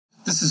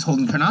This is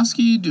Holden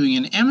Karnofsky doing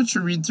an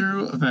amateur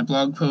read-through of my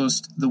blog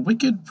post, The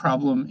Wicked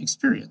Problem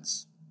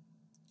Experience.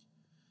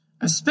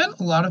 I've spent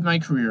a lot of my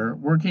career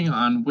working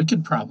on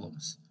wicked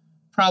problems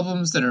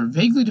that are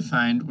vaguely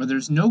defined where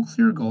there's no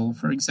clear goal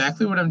for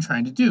exactly what I'm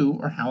trying to do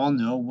or how I'll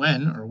know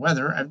when or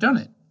whether I've done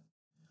it.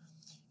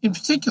 In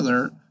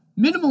particular,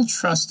 minimal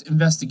trust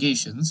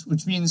investigations,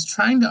 which means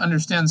trying to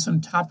understand some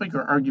topic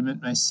or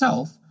argument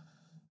myself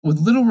with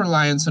little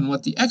reliance on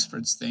what the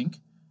experts think.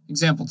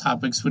 Example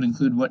topics would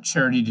include what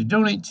charity to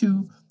donate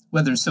to,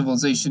 whether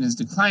civilization is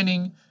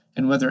declining,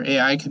 and whether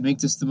AI could make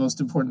this the most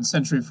important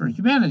century for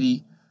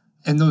humanity,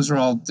 and those are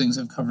all things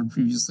I've covered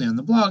previously on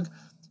the blog,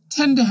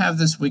 tend to have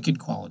this wicked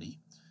quality,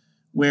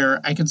 where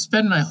I could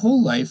spend my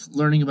whole life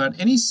learning about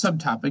any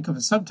subtopic of a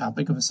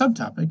subtopic of a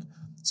subtopic,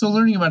 so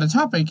learning about a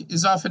topic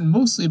is often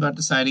mostly about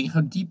deciding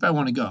how deep I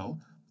want to go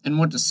and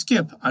what to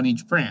skip on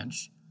each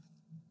branch.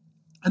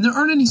 And there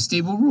aren't any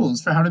stable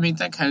rules for how to make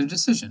that kind of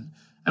decision.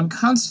 I'm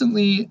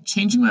constantly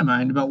changing my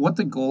mind about what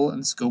the goal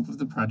and scope of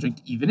the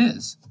project even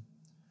is.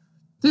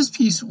 This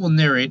piece will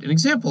narrate an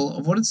example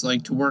of what it's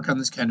like to work on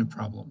this kind of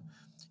problem,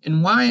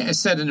 and why I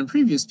said in a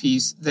previous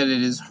piece that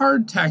it is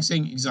hard,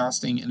 taxing,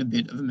 exhausting, and a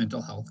bit of a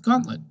mental health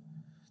gauntlet.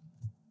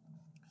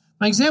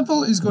 My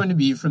example is going to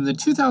be from the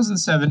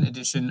 2007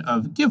 edition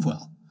of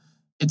GiveWell.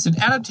 It's an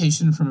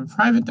adaptation from a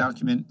private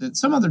document that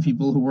some other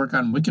people who work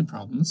on wicked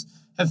problems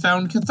have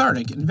found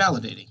cathartic and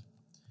validating.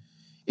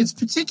 It's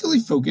particularly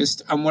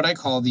focused on what I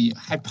call the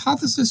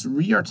hypothesis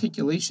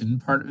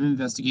rearticulation part of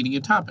investigating a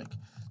topic.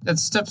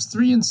 That's steps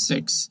 3 and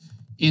 6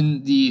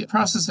 in the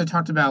process I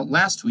talked about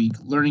last week,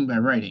 learning by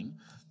writing.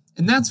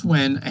 And that's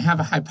when I have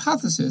a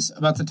hypothesis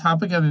about the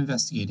topic I'm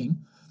investigating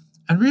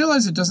and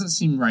realize it doesn't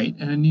seem right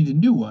and I need a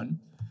new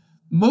one.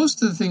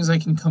 Most of the things I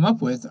can come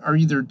up with are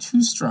either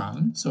too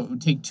strong, so it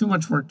would take too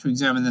much work to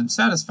examine them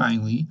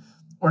satisfyingly,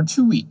 or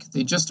too weak.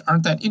 They just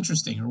aren't that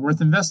interesting or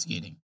worth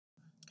investigating.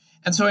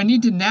 And so I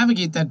need to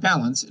navigate that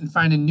balance and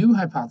find a new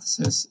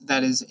hypothesis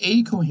that is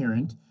A,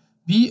 coherent,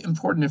 B,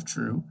 important if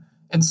true,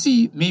 and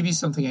C, maybe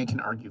something I can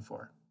argue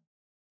for.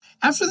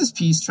 After this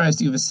piece tries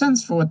to give a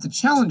sense for what the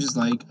challenge is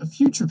like, a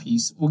future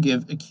piece will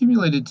give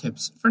accumulated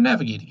tips for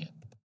navigating it.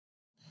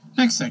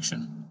 Next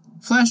section,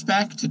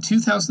 flashback to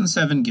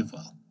 2007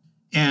 GiveWell.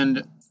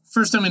 And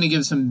first I'm going to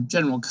give some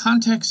general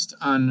context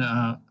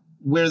on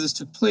where this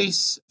took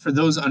place for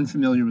those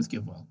unfamiliar with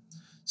GiveWell.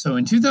 So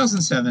in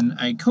 2007,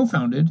 I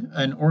co-founded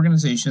an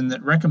organization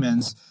that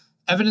recommends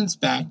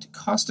evidence-backed,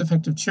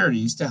 cost-effective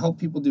charities to help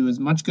people do as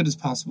much good as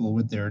possible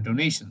with their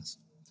donations.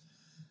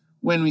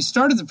 When we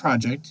started the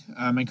project,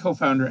 my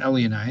co-founder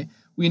Ellie and I,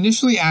 we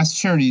initially asked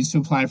charities to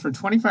apply for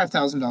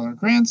 $25,000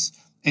 grants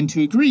and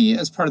to agree,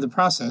 as part of the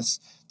process,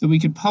 that we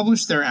could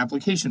publish their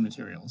application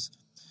materials.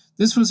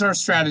 This was our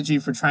strategy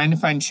for trying to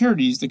find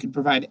charities that could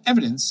provide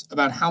evidence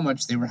about how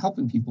much they were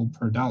helping people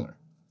per dollar.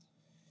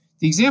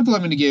 The example I'm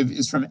going to give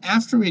is from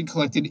after we had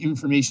collected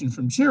information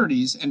from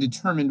charities and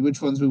determined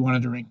which ones we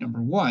wanted to rank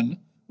number one,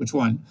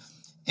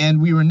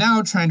 and we were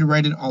now trying to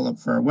write it all up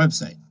for our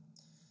website.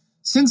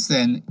 Since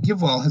then,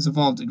 GiveWell has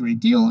evolved a great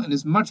deal and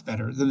is much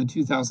better than the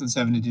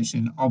 2007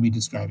 edition I'll be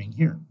describing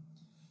here.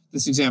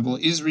 This example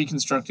is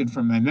reconstructed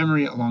from my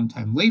memory a long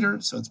time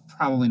later, so it's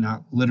probably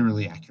not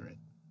literally accurate.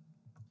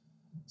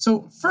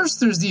 So first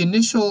there's the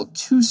initial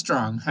too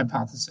strong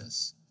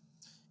hypothesis.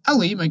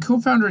 Ellie, my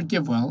co-founder at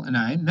GiveWell, and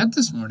I met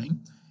this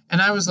morning,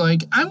 and I was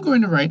like, I'm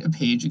going to write a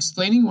page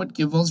explaining what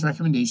GiveWell's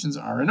recommendations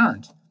are and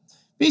aren't.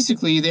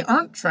 Basically, they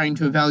aren't trying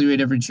to evaluate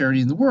every charity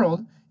in the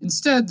world.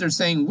 Instead, they're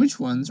saying which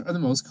ones are the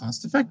most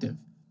cost-effective.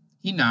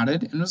 He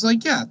nodded and was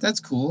like, yeah, that's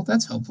cool,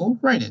 that's helpful,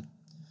 write it.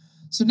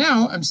 So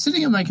now I'm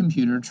sitting at my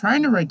computer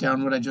trying to write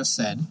down what I just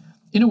said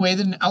in a way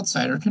that an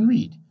outsider can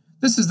read.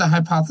 This is the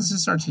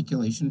hypothesis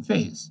articulation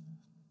phase.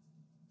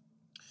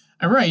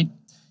 I write,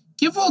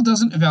 GiveWell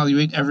doesn't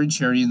evaluate every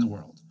charity in the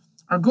world.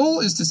 Our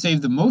goal is to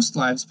save the most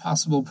lives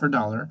possible per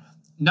dollar,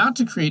 not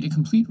to create a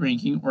complete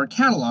ranking or a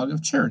catalog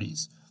of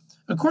charities.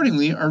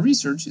 Accordingly, our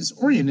research is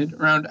oriented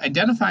around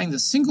identifying the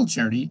single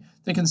charity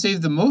that can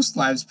save the most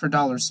lives per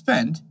dollar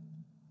spent.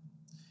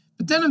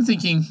 But then I'm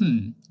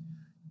thinking,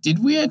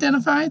 did we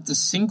identify the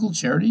single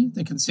charity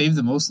that can save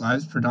the most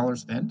lives per dollar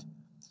spent?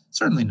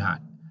 Certainly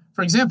not.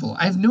 For example,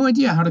 I have no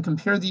idea how to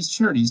compare these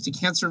charities to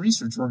cancer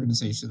research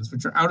organizations,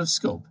 which are out of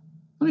scope.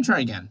 Let me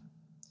try again.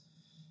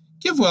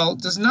 GiveWell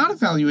does not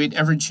evaluate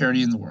every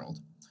charity in the world.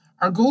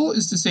 Our goal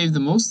is to save the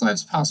most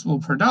lives possible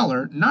per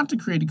dollar, not to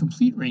create a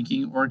complete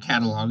ranking or a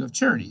catalog of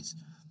charities.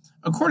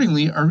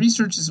 Accordingly, our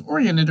research is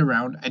oriented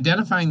around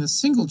identifying the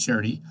single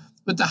charity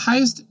with the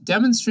highest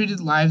demonstrated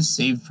lives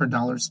saved per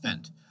dollar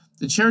spent.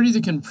 The charity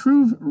that can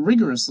prove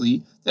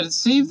rigorously that it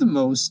saved the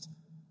most,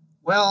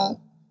 it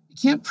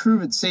can't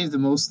prove it saved the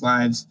most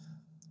lives.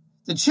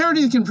 The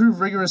charity that can prove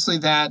rigorously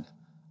that,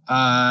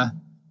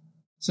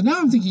 So now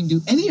I'm thinking,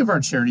 do any of our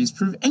charities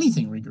prove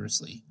anything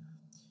rigorously?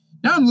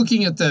 Now I'm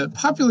looking at the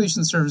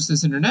Population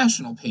Services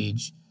International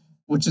page,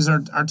 which is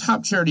our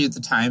top charity at the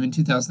time in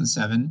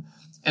 2007,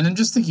 and I'm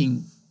just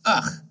thinking,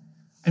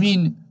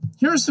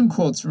 here are some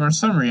quotes from our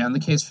summary on the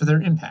case for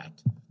their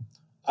impact.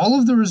 All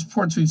of the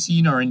reports we've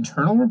seen are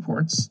internal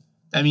reports.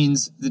 That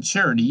means the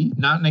charity,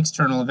 not an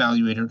external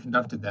evaluator,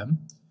 conducted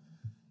them.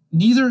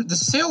 Neither the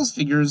sales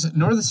figures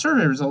nor the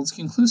survey results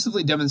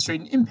conclusively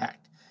demonstrate an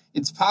impact.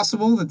 It's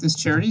possible that this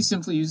charity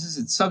simply uses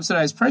its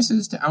subsidized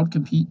prices to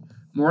outcompete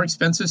more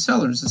expensive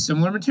sellers of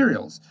similar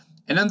materials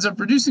and ends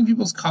up reducing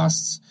people's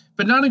costs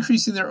but not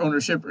increasing their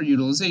ownership or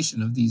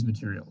utilization of these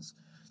materials.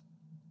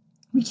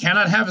 We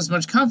cannot have as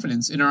much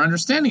confidence in our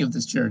understanding of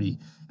this charity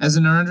as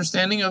in our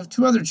understanding of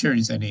two other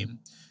charities I name,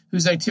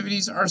 whose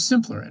activities are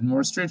simpler and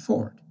more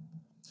straightforward.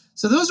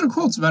 So those are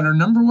quotes about our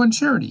number one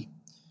charity.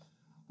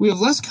 We have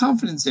less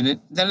confidence in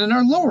it than in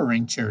our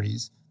lower-ranked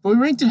charities, but we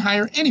ranked it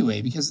higher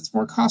anyway because it's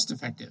more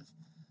cost-effective.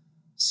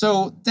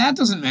 So that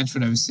doesn't match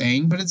what I was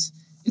saying, but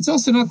it's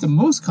also not the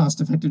most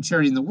cost-effective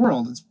charity in the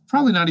world. It's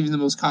probably not even the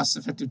most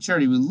cost-effective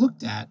charity we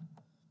looked at.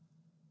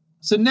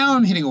 So now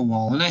I'm hitting a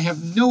wall, and I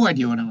have no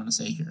idea what I want to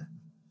say here.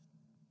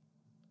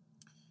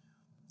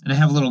 And I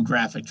have a little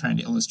graphic trying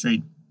to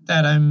illustrate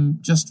that I'm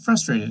just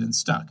frustrated and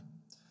stuck.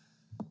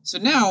 So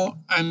now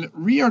I'm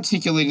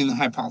re-articulating the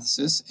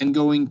hypothesis and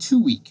going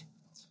too weak.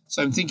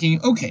 So I'm thinking,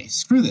 okay,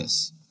 screw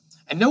this.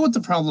 I know what the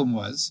problem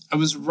was. I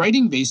was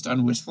writing based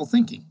on wishful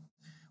thinking.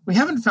 We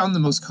haven't found the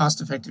most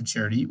cost-effective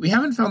charity. We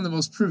haven't found the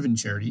most proven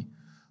charity.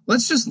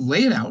 Let's just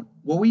lay it out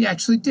what we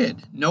actually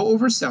did. No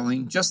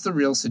overselling, just the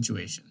real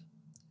situation.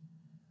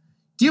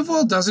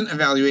 GiveWell doesn't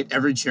evaluate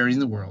every charity in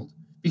the world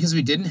because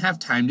we didn't have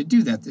time to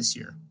do that this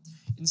year.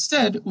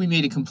 Instead, we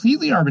made a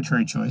completely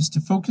arbitrary choice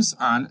to focus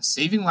on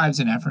saving lives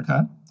in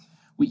Africa.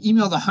 We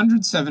emailed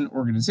 107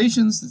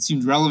 organizations that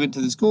seemed relevant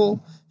to this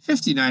goal.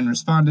 59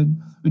 responded.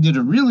 We did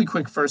a really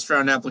quick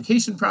first-round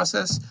application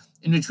process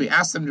in which we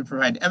asked them to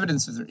provide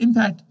evidence of their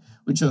impact.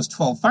 We chose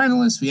 12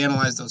 finalists. We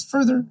analyzed those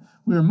further.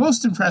 We were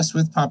most impressed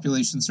with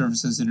Population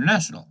Services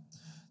International.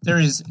 There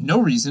is no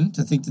reason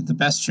to think that the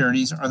best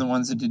charities are the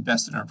ones that did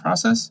best in our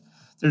process.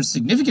 There's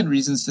significant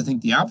reasons to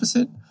think the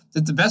opposite,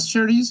 that the best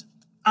charities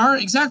are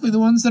exactly the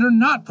ones that are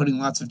not putting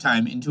lots of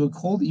time into a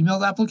cold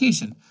emailed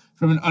application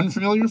from an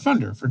unfamiliar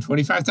funder for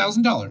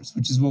 $25,000,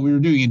 which is what we were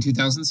doing in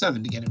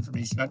 2007 to get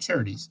information about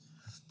charities.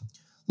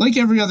 Like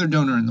every other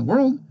donor in the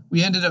world,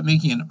 we ended up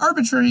making an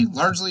arbitrary,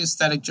 largely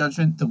aesthetic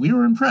judgment that we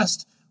were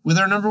impressed with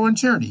our number one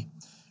charity.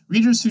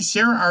 Readers who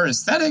share our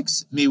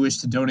aesthetics may wish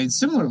to donate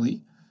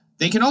similarly.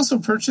 They can also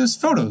purchase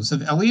photos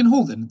of Ellie and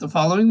Holden at the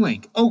following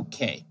link.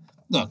 Okay,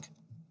 look.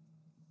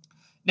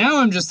 Now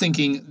I'm just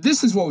thinking,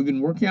 this is what we've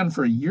been working on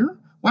for a year?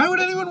 Why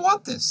would anyone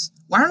want this?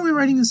 Why are we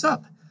writing this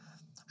up?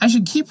 I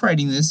should keep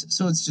writing this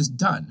so it's just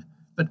done.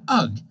 But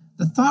ugh,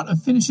 the thought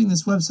of finishing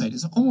this website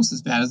is almost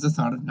as bad as the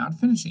thought of not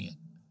finishing it.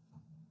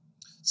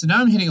 So now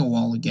I'm hitting a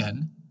wall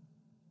again.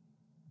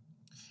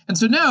 And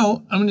so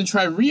now I'm going to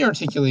try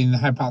re-articulating the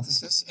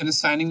hypothesis and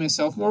assigning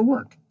myself more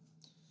work.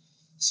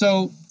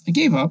 So I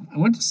gave up. I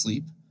went to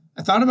sleep.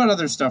 I thought about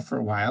other stuff for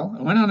a while.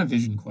 I went on a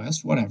vision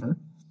quest, whatever.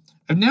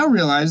 I've now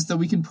realized that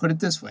we can put it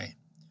this way.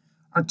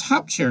 Our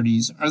top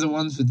charities are the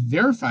ones with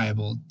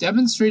verifiable,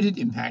 demonstrated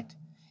impact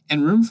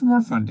and room for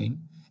more funding,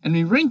 and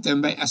we rank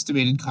them by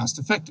estimated cost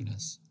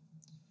effectiveness.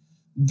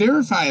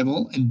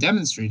 Verifiable and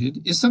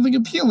demonstrated is something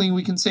appealing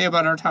we can say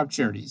about our top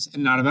charities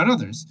and not about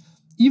others,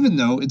 even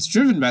though it's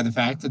driven by the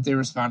fact that they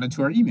responded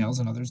to our emails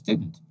and others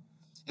didn't.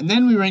 And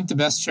then we rank the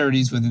best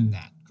charities within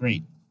that.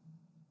 Great.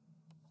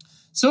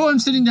 So I'm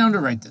sitting down to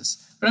write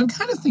this, but I'm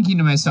kind of thinking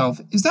to myself,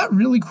 is that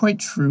really quite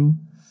true?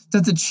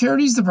 That the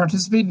charities that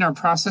participated in our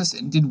process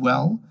and did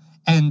well,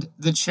 and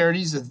the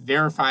charities with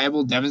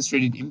verifiable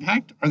demonstrated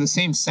impact are the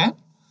same set?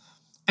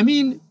 I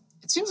mean,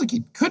 it seems like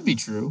it could be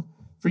true.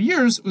 For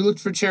years, we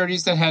looked for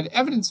charities that had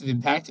evidence of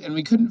impact, and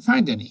we couldn't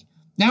find any.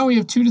 Now we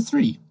have 2 to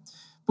 3.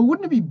 But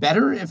wouldn't it be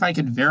better if I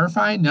could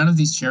verify none of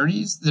these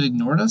charities that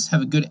ignored us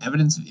have a good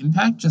evidence of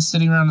impact just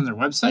sitting around on their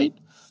website?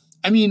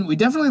 I mean, we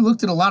definitely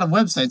looked at a lot of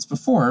websites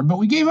before, but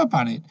we gave up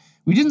on it.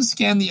 We didn't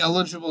scan the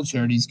eligible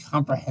charities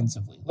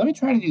comprehensively. Let me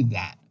try to do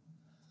that.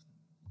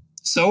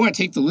 So I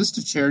take the list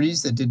of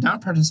charities that did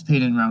not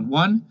participate in round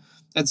 1.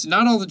 That's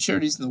not all the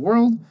charities in the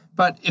world,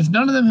 but if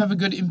none of them have a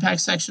good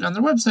impact section on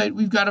their website,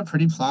 we've got a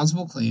pretty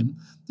plausible claim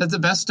that the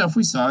best stuff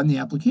we saw in the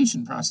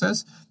application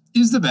process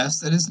is the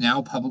best that is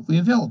now publicly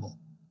available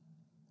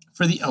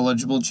for the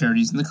eligible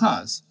charities in the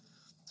cause.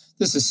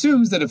 This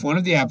assumes that if one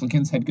of the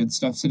applicants had good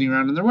stuff sitting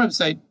around on their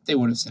website, they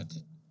would have sent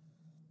it.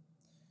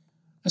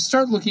 I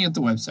start looking at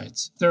the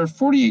websites. There are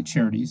 48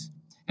 charities,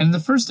 and in the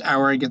first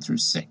hour I get through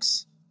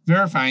 6.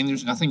 Verifying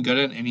there's nothing good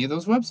on any of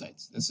those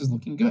websites. This is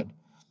looking good.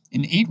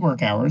 In 8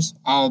 work hours,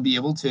 I'll be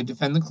able to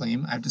defend the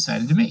claim I've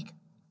decided to make.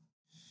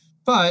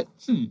 But,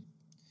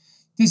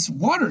 this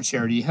water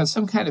charity has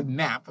some kind of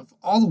map of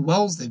all the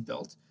wells they've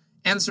built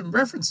and some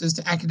references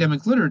to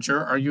academic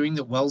literature arguing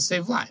that wells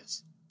save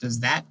lives. Does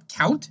that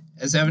count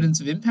as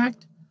evidence of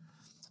impact?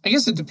 I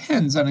guess it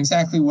depends on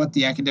exactly what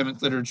the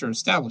academic literature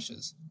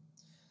establishes.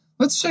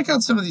 Let's check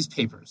out some of these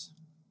papers.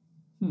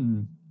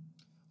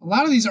 A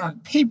lot of these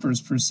aren't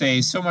papers per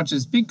se, so much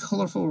as big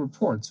colorful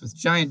reports with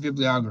giant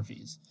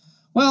bibliographies.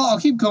 Well, I'll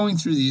keep going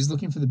through these,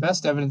 looking for the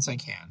best evidence I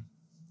can.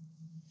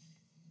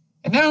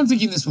 And now I'm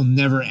thinking this will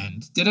never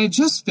end.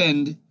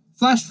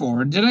 Flash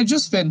forward, did I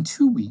just spend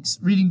 2 weeks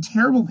reading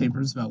terrible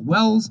papers about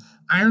wells,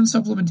 iron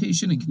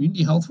supplementation, and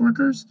community health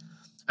workers?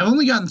 I've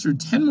only gotten through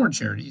 10 more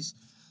charities,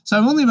 so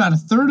I'm only about a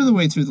third of the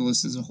way through the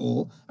list as a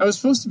whole. I was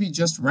supposed to be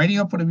just writing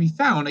up what we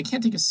found. I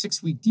can't take a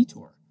 6-week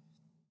detour.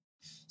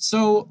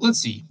 So let's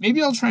see,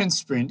 maybe I'll try and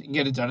sprint and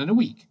get it done in a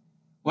week.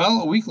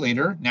 Well, a week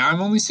later, now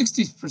I'm only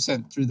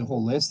 60% through the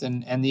whole list,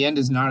 and the end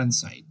is not in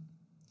sight.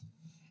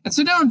 And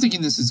so now I'm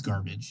thinking this is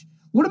garbage.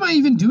 What am I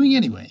even doing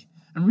anyway?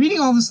 I'm reading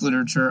all this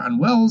literature on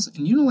wells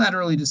and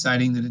unilaterally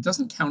deciding that it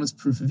doesn't count as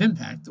proof of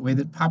impact the way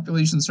that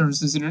Population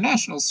Services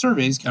International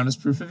surveys count as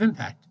proof of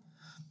impact.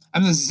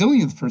 I'm the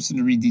zillionth person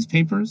to read these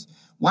papers.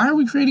 Why are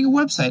we creating a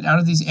website out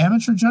of these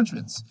amateur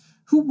judgments?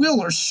 Who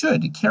will or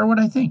should care what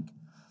I think?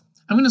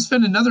 I'm going to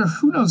spend another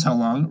who knows how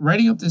long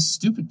writing up this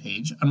stupid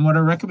page on what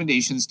our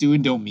recommendations do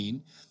and don't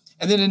mean,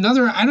 and then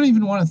another I don't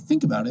even want to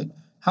think about it,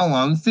 how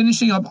long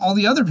finishing up all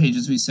the other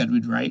pages we said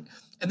we'd write,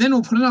 and then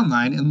we'll put it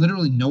online and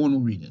literally no one will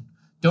read it.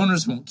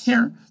 Donors won't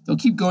care. They'll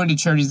keep going to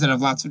charities that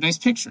have lots of nice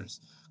pictures.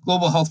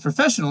 Global health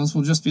professionals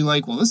will just be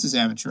like, well, this is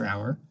amateur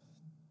hour.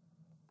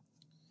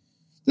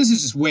 This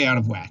is just way out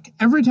of whack.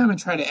 Every time I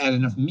try to add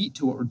enough meat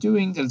to what we're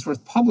doing that it's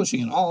worth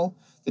publishing at all,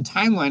 the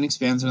timeline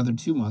expands another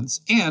 2 months,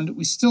 and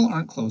we still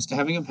aren't close to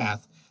having a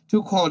path to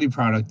a quality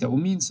product that will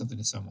mean something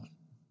to someone.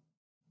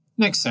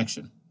 Next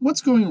section.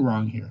 What's going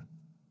wrong here?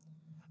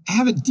 I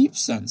have a deep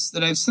sense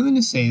that I have something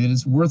to say that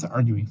is worth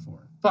arguing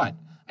for, but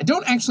I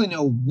don't actually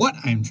know what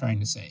I'm trying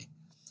to say.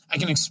 I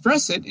can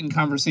express it in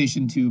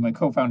conversation to my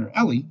co-founder,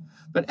 Ellie,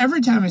 but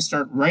every time I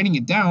start writing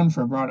it down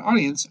for a broad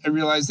audience, I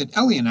realize that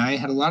Ellie and I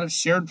had a lot of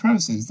shared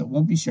premises that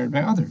won't be shared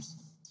by others.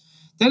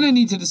 Then I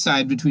need to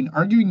decide between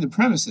arguing the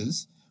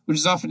premises, which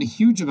is often a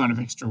huge amount of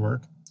extra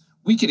work,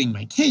 weakening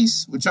my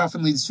case, which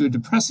often leads to a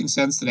depressing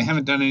sense that I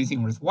haven't done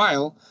anything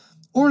worthwhile,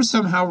 or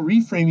somehow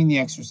reframing the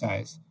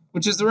exercise,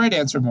 which is the right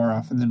answer more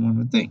often than one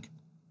would think.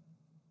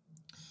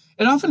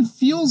 It often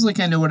feels like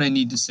I know what I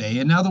need to say,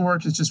 and now the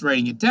work is just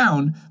writing it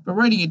down, but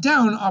writing it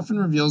down often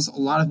reveals a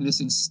lot of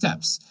missing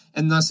steps,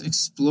 and thus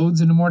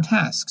explodes into more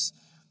tasks.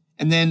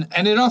 And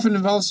it often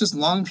involves just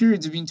long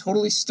periods of being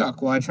totally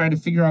stuck while I try to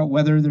figure out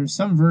whether there's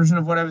some version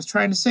of what I was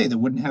trying to say that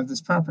wouldn't have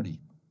this property.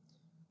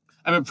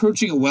 I'm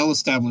approaching a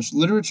well-established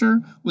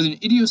literature with an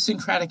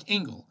idiosyncratic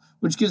angle,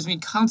 which gives me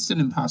constant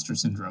imposter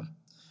syndrome.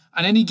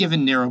 On any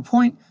given narrow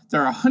point,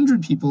 there are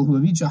 100 people who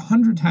have each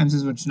 100 times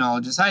as much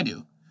knowledge as I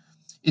do.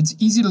 It's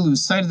easy to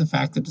lose sight of the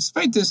fact that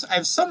despite this, I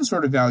have some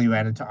sort of value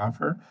added to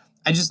offer.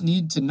 I just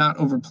need to not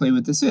overplay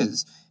what this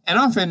is, and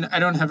often I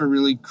don't have a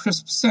really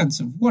crisp sense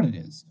of what it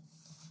is.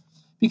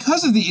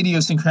 Because of the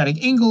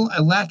idiosyncratic angle,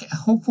 I lack a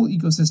hopeful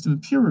ecosystem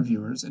of peer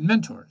reviewers and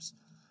mentors.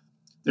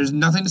 There's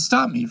nothing to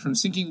stop me from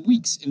sinking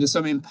weeks into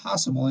some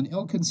impossible and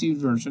ill-conceived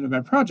version of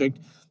my project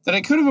that I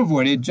could have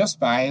avoided just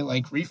by,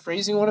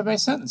 rephrasing one of my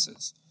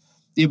sentences.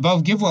 The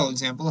above GiveWell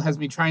example has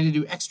me trying to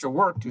do extra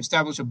work to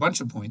establish a bunch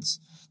of points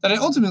that I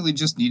ultimately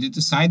just needed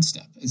to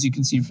sidestep, as you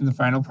can see from the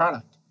final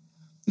product.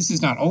 This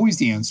is not always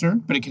the answer,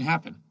 but it can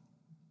happen.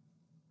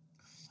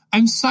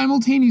 I'm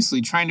simultaneously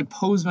trying to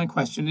pose my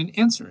question and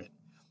answer it.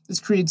 This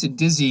creates a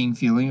dizzying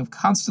feeling of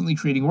constantly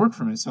creating work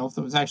for myself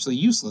that was actually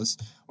useless,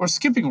 or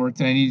skipping work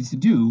that I needed to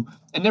do,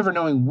 and never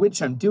knowing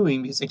which I'm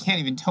doing because I can't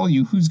even tell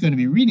you who's going to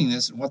be reading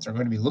this and what they're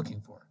going to be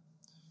looking for.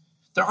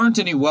 There aren't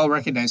any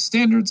well-recognized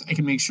standards I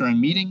can make sure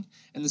I'm meeting,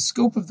 and the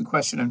scope of the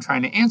question I'm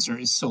trying to answer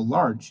is so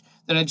large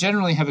that I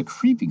generally have a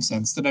creeping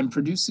sense that I'm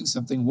producing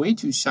something way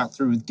too shot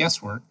through with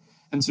guesswork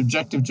and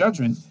subjective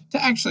judgment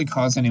to actually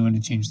cause anyone to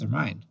change their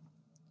mind.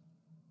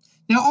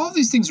 Now, all of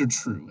these things are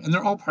true, and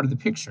they're all part of the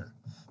picture,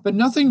 but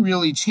nothing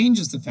really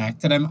changes the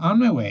fact that I'm on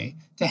my way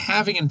to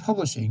having and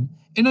publishing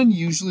an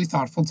unusually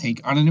thoughtful take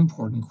on an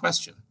important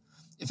question.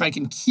 If I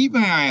can keep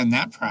my eye on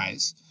that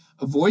prize,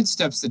 avoid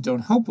steps that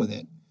don't help with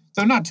it,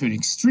 though not to an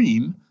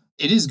extreme,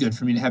 it is good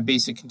for me to have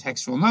basic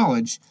contextual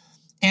knowledge,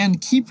 and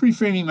keep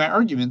reframing my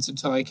arguments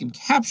until I can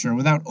capture,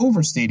 without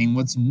overstating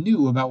what's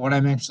new about what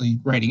I'm actually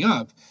writing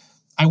up,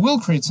 I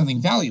will create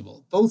something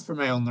valuable, both for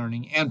my own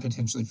learning and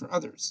potentially for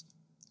others.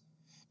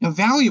 Now,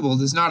 valuable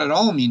does not at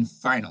all mean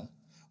final.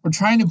 We're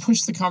trying to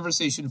push the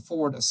conversation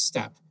forward a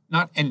step,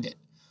 not end it.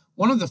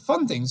 One of the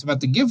fun things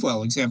about the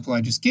GiveWell example I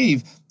just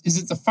gave is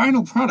that the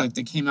final product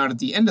that came out at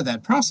the end of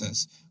that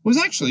process was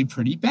actually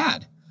pretty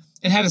bad.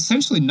 It had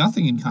essentially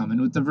nothing in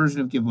common with the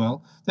version of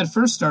GiveWell that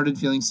first started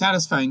feeling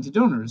satisfying to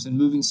donors and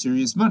moving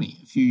serious money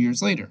a few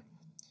years later.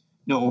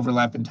 No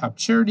overlap in top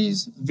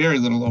charities, very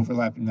little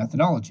overlap in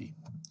methodology.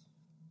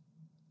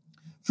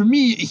 For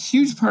me, a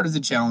huge part of the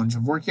challenge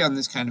of working on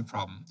this kind of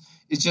problem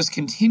is just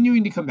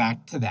continuing to come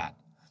back to that.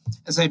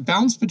 As I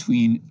bounce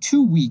between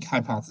 2 weak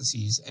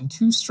hypotheses and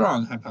 2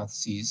 strong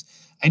hypotheses,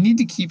 I need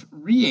to keep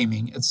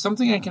re-aiming at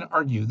something I can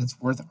argue that's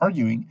worth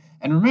arguing,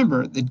 and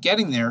remember that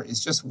getting there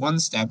is just one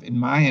step in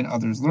my and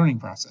others' learning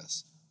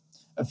process.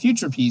 A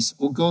future piece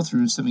will go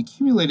through some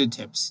accumulated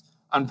tips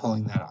on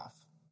pulling that off.